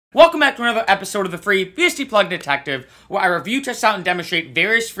Welcome back to another episode of the Free VST Plugin Detective, where I review, test out, and demonstrate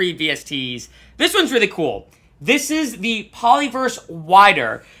various free VSTs. This one's really cool. This is the Polyverse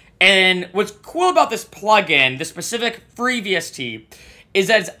Wider, and what's cool about this plugin, the specific free VST, is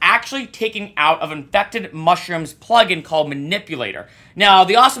that it's actually taking out of Infected Mushroom's plugin called Manipulator. Now,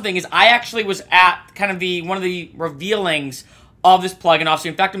 the awesome thing is I actually was at kind of one of the revealings of this plugin. Obviously,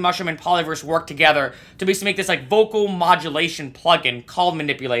 Infected Mushroom and Polyverse work together to basically make this like vocal modulation plugin called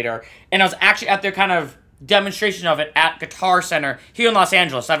Manipulator. And I was actually at their kind of demonstration of it at Guitar Center here in Los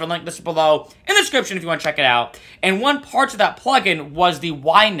Angeles. I have a link this below in the description if you want to check it out. And one part of that plugin was the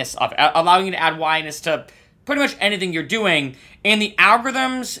wideness of it, allowing you to add wideness to pretty much anything you're doing. And the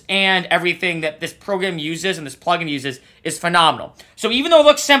algorithms and everything that this program uses and this plugin uses is phenomenal. So even though it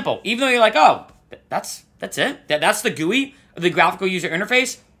looks simple, even though you're like, oh, that's it, that's the GUI, the graphical user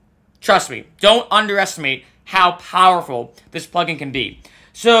interface, trust me, don't underestimate how powerful this plugin can be.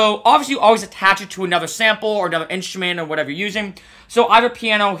 So obviously you always attach it to another sample or another instrument or whatever you're using. So I have a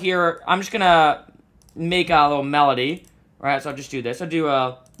piano here. I'm just gonna make a little melody. All right, so I'll just do this. I'll do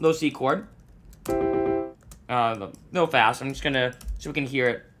a low C chord. A little fast. I'm just gonna, so we can hear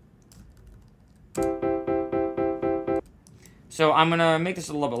it. So I'm gonna make this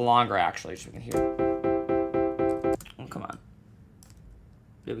a little bit longer actually, so we can hear it. Oh, come on.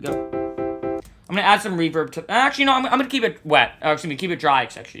 There we go. I'm gonna add some reverb to. Actually, no. I'm gonna keep it wet. Excuse me, keep it dry.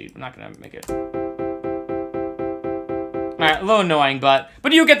 Actually, I'm not gonna make it. All right, a little annoying, but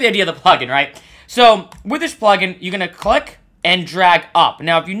you get the idea of the plugin, right? So with this plugin, you're gonna click and drag up.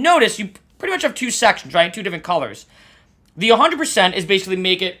 Now, if you notice, you pretty much have two sections, right? Two different colors. The 100% is basically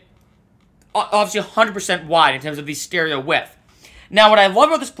make it obviously 100% wide in terms of the stereo width. Now, what I love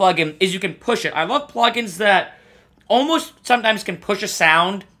about this plugin is you can push it. I love plugins that almost sometimes can push a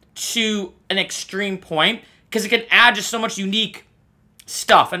sound to an extreme point because it can add just so much unique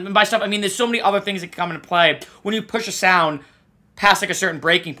stuff. And by stuff, I mean there's so many other things that can come into play when you push a sound past like a certain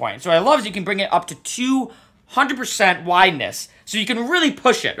breaking point. So what I love is you can bring it up to 200% wideness. So you can really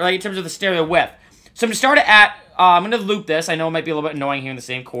push it, right, in terms of the stereo width. So I'm going to start it at, I'm going to loop this. I know it might be a little bit annoying here in the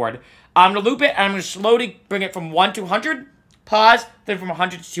same chord. I'm going to loop it, and I'm going to slowly bring it from 1 to 100, pause, then from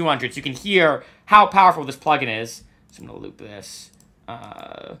 100 to 200. So you can hear how powerful this plugin is. So I'm going to loop this.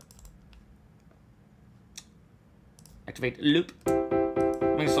 Activate loop. I'm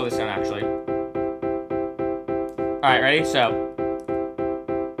going to slow this down, actually. Alright, ready? So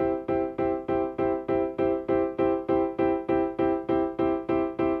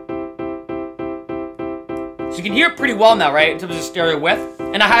you can hear it pretty well now, right, in terms of stereo width.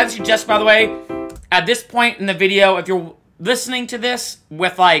 And I highly suggest, by the way, at this point in the video, if you're listening to this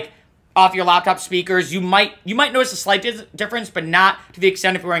with, like, off your laptop speakers, you might notice a slight difference, but not to the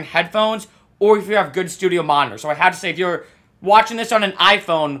extent if you're wearing headphones or if you have good studio monitors. So I had to say, if you're watching this on an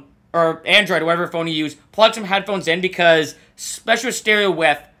iPhone or Android or whatever phone you use, plug some headphones in because, especially with stereo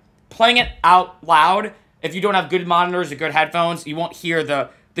width, playing it out loud, if you don't have good monitors or good headphones, you won't hear the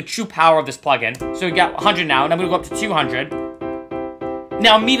true power of this plugin. So we got 100 now, and I'm going to go up to 200.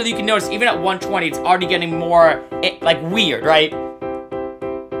 Now, immediately you can notice, even at 120, it's already getting more, like, weird, right?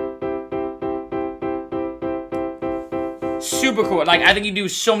 Super cool. Like, I think you do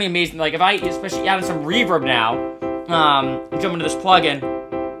so many amazing, like, if I especially add in some reverb now, and jump into this plugin.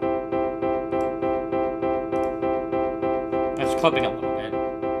 That's clipping a little bit.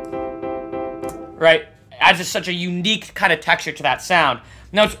 Right? Adds just such a unique kind of texture to that sound.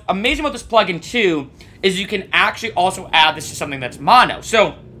 Now, what's amazing about this plugin, too, is you can actually also add this to something that's mono.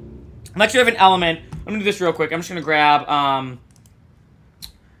 So, let's say you have an element. I'm going to do this real quick. I'm just going to grab,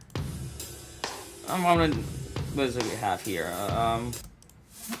 what is it we have here?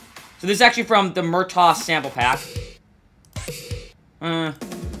 So this is actually from the Murtaugh sample pack.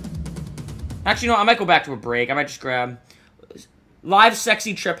 Actually, no, I might go back to a break. I might just grab Live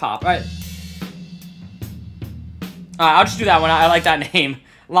Sexy Trip Hop. All right. I'll just do that one. I like that name.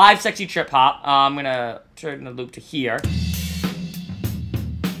 Live Sexy Trip Hop. I'm going to turn the loop to here.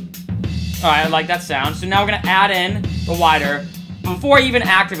 Alright, I like that sound. So now we're going to add in the wider. Before I even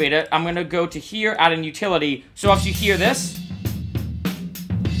activate it, I'm going to go to here, add in utility. So if you hear this,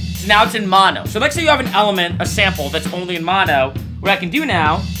 so now it's in mono. So let's say you have an element, a sample, that's only in mono. What I can do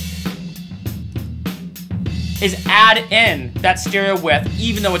now is add in that stereo width,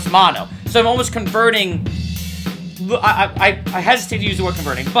 even though it's mono. So I'm almost converting. I hesitate to use the word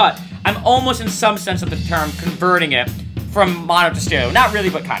converting, but I'm almost in some sense of the term converting it from mono to stereo. Not really,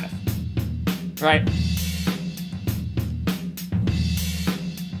 but kind of. Right?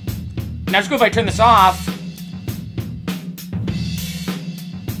 Now just go if I turn this off.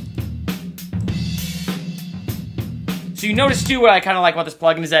 So you notice too, what I kind of like about this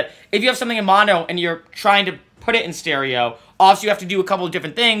plugin is that if you have something in mono and you're trying to put it in stereo, obviously you have to do a couple of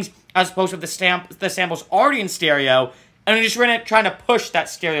different things as opposed to if the sample's already in stereo, and you're just trying to push that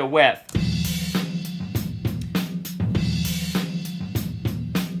stereo width.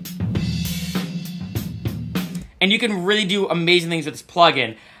 And you can really do amazing things with this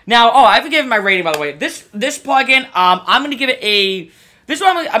plugin. Now, I haven't given my rating, by the way. This plugin, I'm going to give it this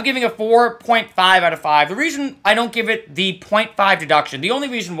one I'm giving a 4.5 out of 5. The reason I don't give it the 0.5 deduction, the only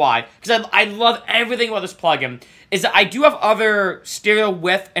reason why, because I love everything about this plugin, is that I do have other stereo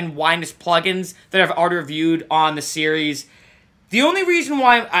width and wideness plugins that I've already reviewed on the series. The only reason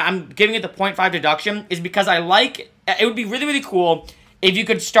why I'm giving it the 0.5 deduction is because it would be really, really cool if you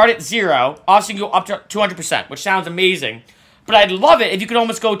could start at 0, obviously go up to 200%, which sounds amazing. But I'd love it if you could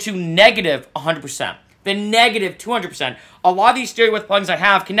almost go to negative 100%, then negative 200%. A lot of these stereo width plugins I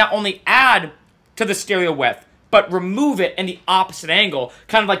have can not only add to the stereo width, but remove it in the opposite angle,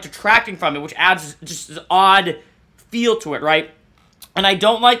 kind of like detracting from it, which adds just this odd feel to it, right? And I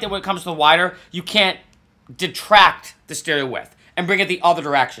don't like that when it comes to the wider, you can't detract the stereo width and bring it the other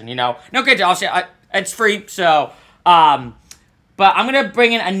direction, you know? No, okay, obviously, it's free, so, but I'm going to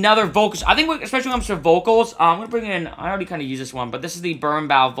bring in another vocals. I think, especially when it comes to vocals, I'm going to bring in, I already kind of used this one, but this is the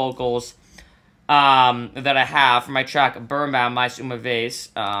Birnbaum vocals that I have for my track, Birnbaum, My Suma Vase.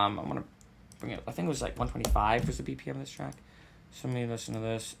 I'm going to bring it, I think it was like 125 was the BPM of this track. So let me listen to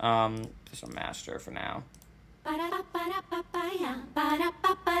this. Just a master for now.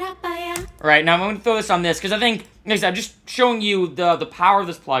 Alright, now I'm going to throw this on this, because I think, like I said, I'm just showing you the power of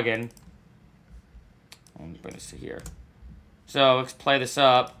this plugin. Let me bring this to here. So, let's play this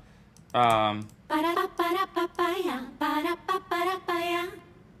up. Now,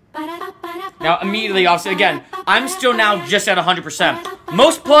 immediately, obviously, again, I'm still now just at 100%.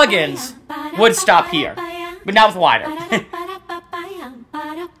 Most plugins would stop here, but now with wider.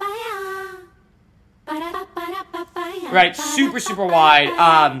 Right, super, super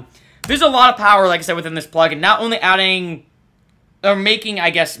wide. There's a lot of power, like I said, within this plugin. Not only adding, or making, I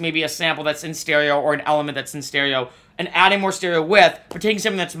guess, maybe a sample that's in stereo, or an element that's in stereo, and adding more stereo width, but taking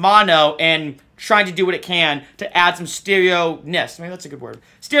something that's mono and trying to do what it can to add some stereo-ness. Maybe that's a good word.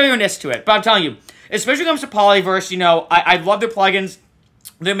 Stereo-ness to it. But I'm telling you, especially when it comes to Polyverse, you know, I love their plugins.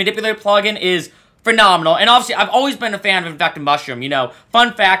 Their Manipulator plugin is phenomenal. And obviously, I've always been a fan of Infected Mushroom, you know.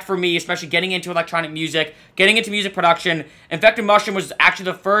 Fun fact for me, especially getting into electronic music, getting into music production, Infected Mushroom was actually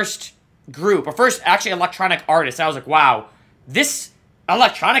the first group, or first actually electronic artist. I was like, wow, this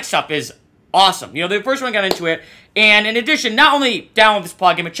electronic stuff is awesome. You know, the first one got into it. And in addition, not only download this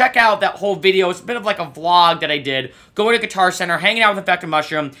plugin, but check out that whole video. It's a bit of like a vlog that I did. Go to Guitar Center, hanging out with Infected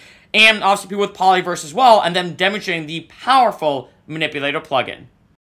Mushroom, and obviously people with Polyverse as well, and then demonstrating the powerful Manipulator plugin.